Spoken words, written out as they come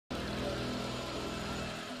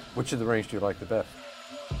Which of the rings do you like the best?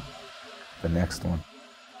 The next one.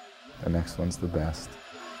 The next one's the best.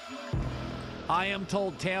 I am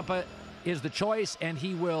told Tampa is the choice, and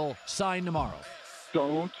he will sign tomorrow.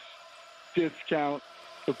 Don't discount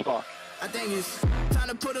the Bucs. I think it's time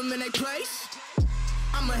to put them in their place.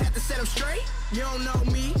 I'ma have to set them straight. You don't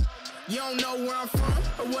know me. You don't know where I'm from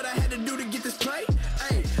or what I had to do to get this play.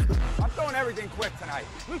 Hey, I'm throwing everything quick tonight.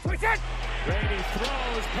 Switch it! Brady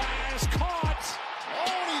throws, pass, caught.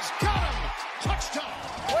 oh, he's got him. Touchdown.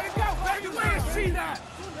 Way to go, baby! Way to see that!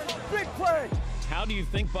 Big play! How do you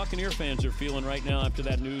think Buccaneer fans are feeling right now after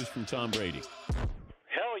that news from Tom Brady?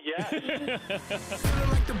 Hell yeah. Feeling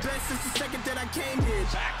like the best since the second that I came here.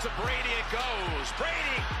 Back to Brady it goes.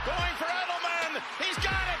 Brady going for Edelman. He's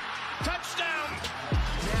got it. Touchdown.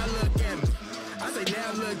 Now look at me. I say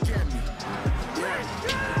now look at me. Let's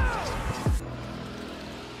go.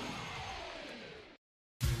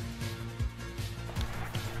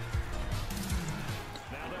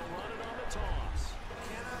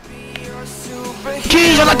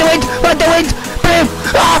 Jeez, I like the wind! I like the wind! Boom!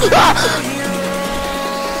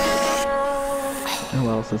 Who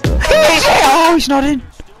else is there? He's here! Oh, he's not in!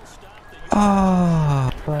 Oh.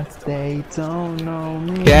 But they don't know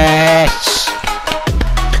me. Yes!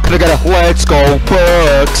 Can I get a let's go,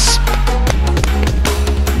 Bucks?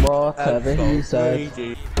 Whatever he said.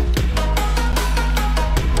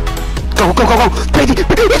 Go, go, go, go! Brady! It's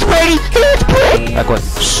Brady! It's Brady! I got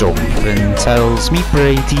something tells me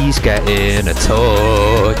Brady's getting a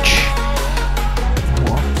touch.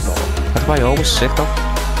 What? That's why I always sick though.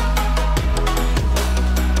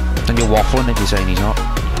 And you're waffling if you're saying he's not.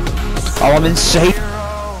 Oh, I'm insane!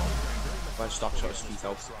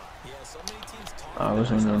 I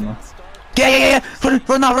was wondering that. Yeah!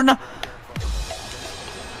 Run now!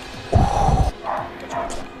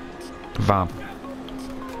 Van.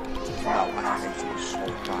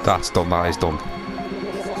 That's done, that is done.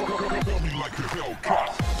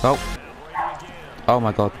 Oh. Oh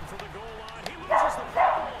my god.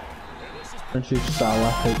 Don't you sour,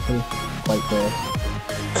 hopefully, like this.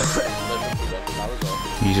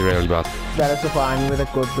 He's really bad. Better supply me with a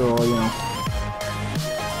good draw, you know.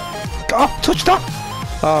 Oh, touchdown!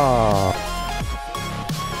 Oh.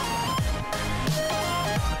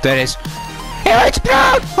 There it is. Here it's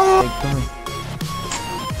Brown! Oh.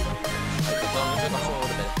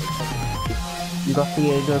 You got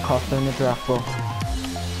Diego Costa in the draft book.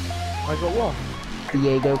 I got what?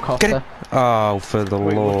 Diego Costa. Get it. Oh, for the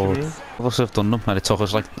Lord. I must have done them, and it took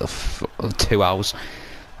us like 2 hours.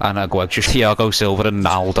 And I go out just Thiago Silva and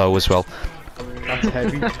Naldo as well. That's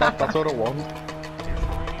heavy. That's what I want.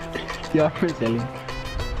 You're Brazilian.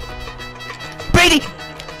 Brady!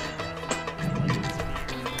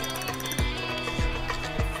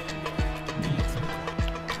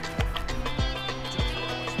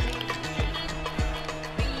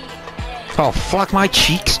 Oh, fuck my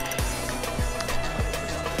cheeks.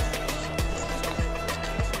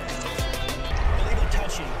 Illegal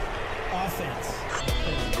touching. Offense.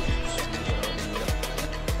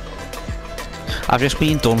 I've just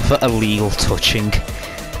been done for illegal touching.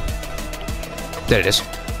 There it is.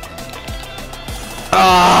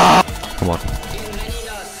 Ah! Come on.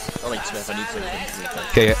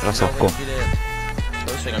 Yeah, that's all. Go on.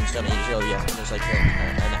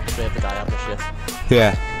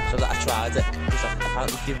 Yeah. So that I tried it, because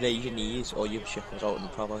apparently if you raise your knees or your shit comes out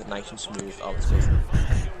and proper nice and smooth obviously.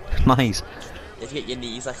 Nice. If you get your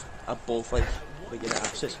knees like above like where your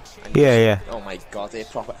ass is. Yeah. Oh my god, they're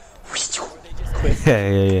proper Quick.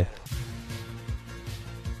 Yeah.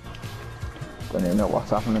 Don't even know what's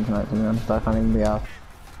happening tonight, to be honest. I can't even be out.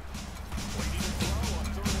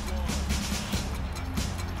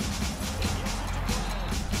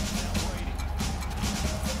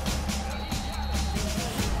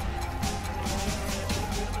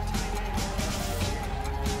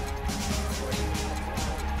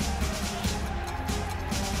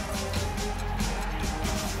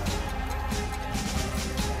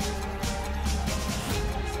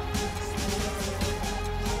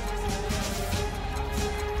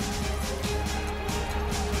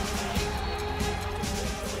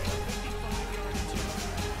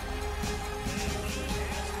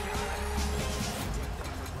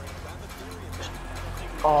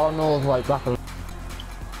 Oh no, right back. And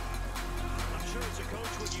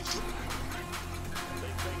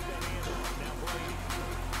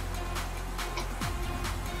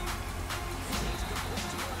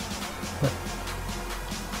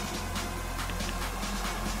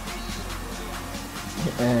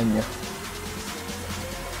yeah.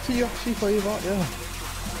 So you actually play that, yeah?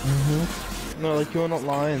 No, like you're not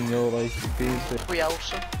lying, you're like being sick. We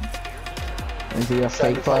also. Into your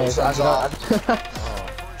fake players. They'll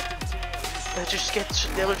just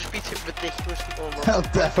be too ridiculous. They'll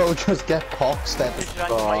definitely just get poxed then.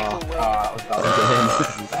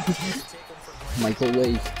 Michael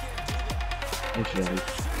Wade.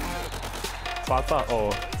 Bad that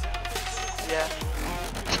or? Yeah.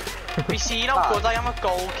 We seen how good I am at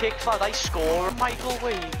goal kicks, lad. I score at Michael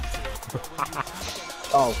Wade.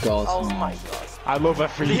 Oh god. Oh my god. I love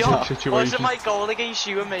every situation. Was it my goal against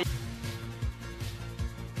you and me?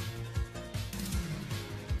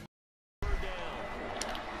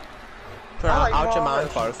 How'd your mind,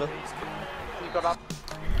 Forrester? You got up.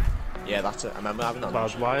 Yeah, that's it. I remember having that.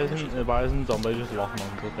 Bad, why isn't Dombo just locking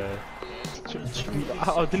onto there?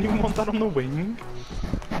 I didn't even want that on the wing.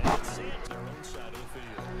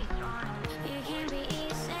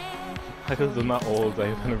 I could have done that all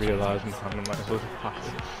day, then I realised I'm kind of might as well just pass.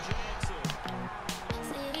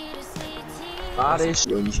 That is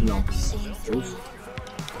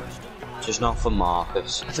just not for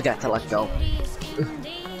Marcus. I forget to let go.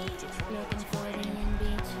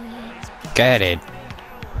 Get it.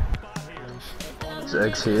 Is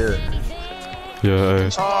X here? Yeah.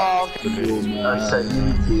 Oh, I said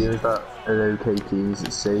you team is that an okay team, is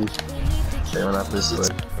it safe? They won't have this way.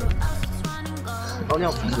 Oh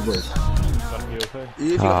no, feasible.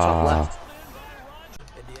 you got top left.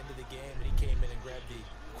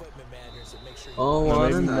 Oh, I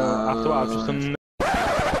don't know. After I've just done.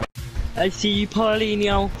 I see you,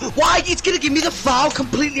 Paulinho. Why? It's gonna give me the foul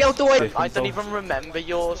completely out the way. I don't even remember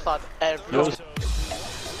yours, lad. Yours.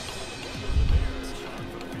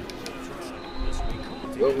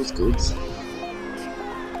 That was good.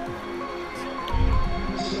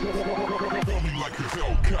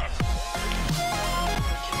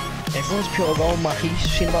 Everyone's pure gold Mackies. I've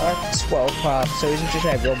seen about like 12 parts, so isn't just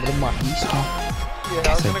everyone with a Mackies? Yeah,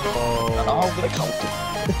 I was gonna go. Oh, I'm gonna count it.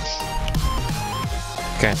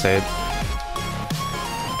 Can't say it.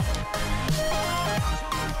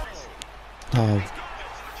 Oh.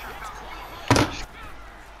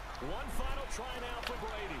 One final try now for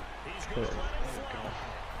Brady. He's going to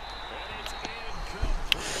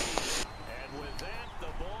and with that, the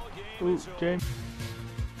ball game is over. James.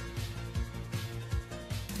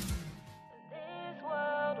 This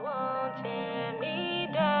world won't tear me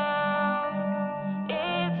down.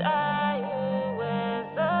 It's I who wears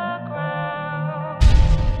the crown.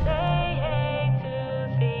 They hate to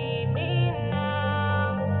see me now.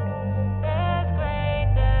 There's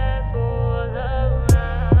greatness all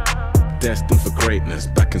around. Destined for greatness.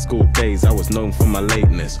 Back in school days, I was known for my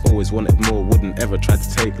lateness. Always wanted more, wouldn't ever try to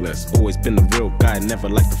take less. Always been a real guy, never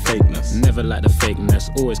liked the fakeness. Never liked the fakeness,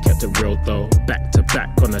 always kept it real though. Back to back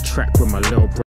on the track with my little bro.